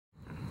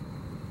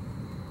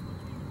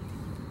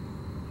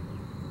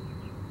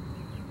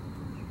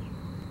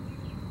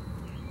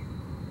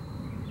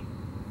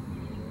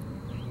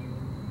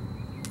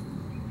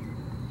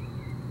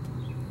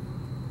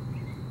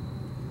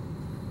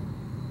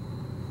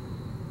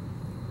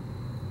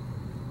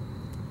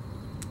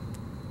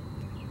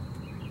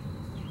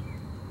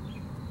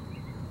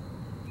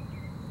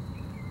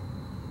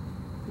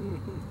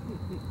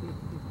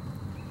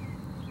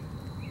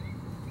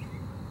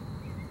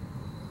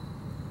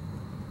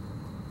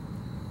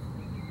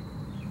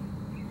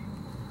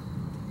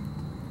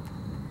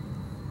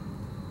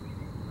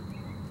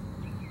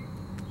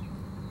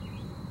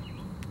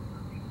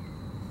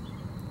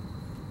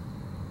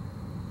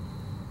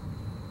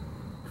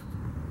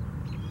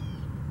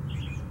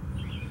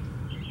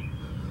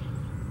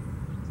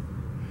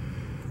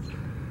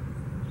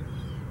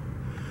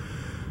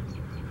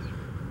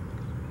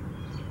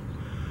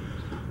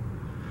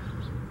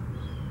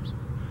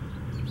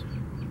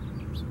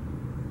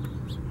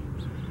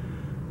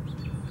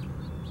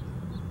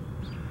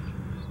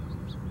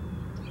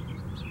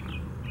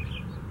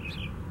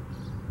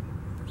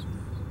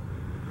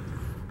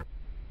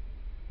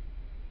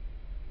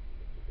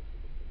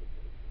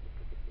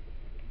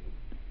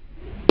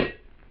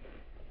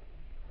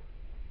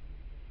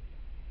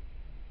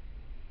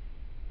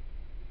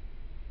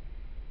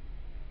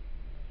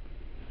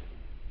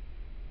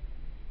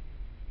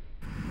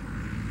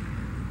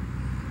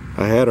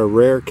I had a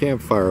rare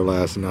campfire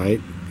last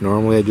night.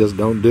 Normally I just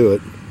don't do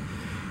it,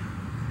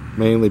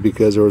 mainly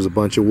because there was a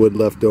bunch of wood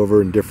left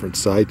over in different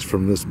sites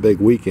from this big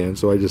weekend,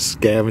 so I just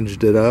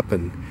scavenged it up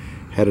and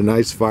had a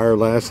nice fire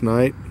last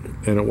night,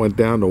 and it went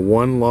down to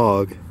one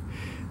log,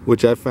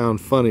 which I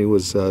found funny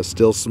was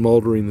still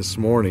smoldering this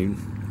morning.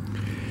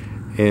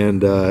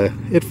 And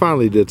it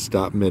finally did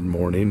stop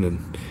mid-morning,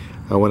 and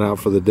I went out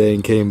for the day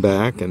and came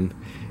back, and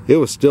it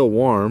was still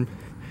warm,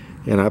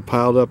 and I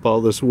piled up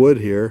all this wood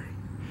here,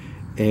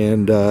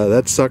 and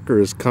that sucker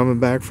is coming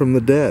back from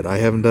the dead. I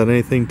haven't done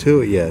anything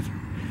to it yet.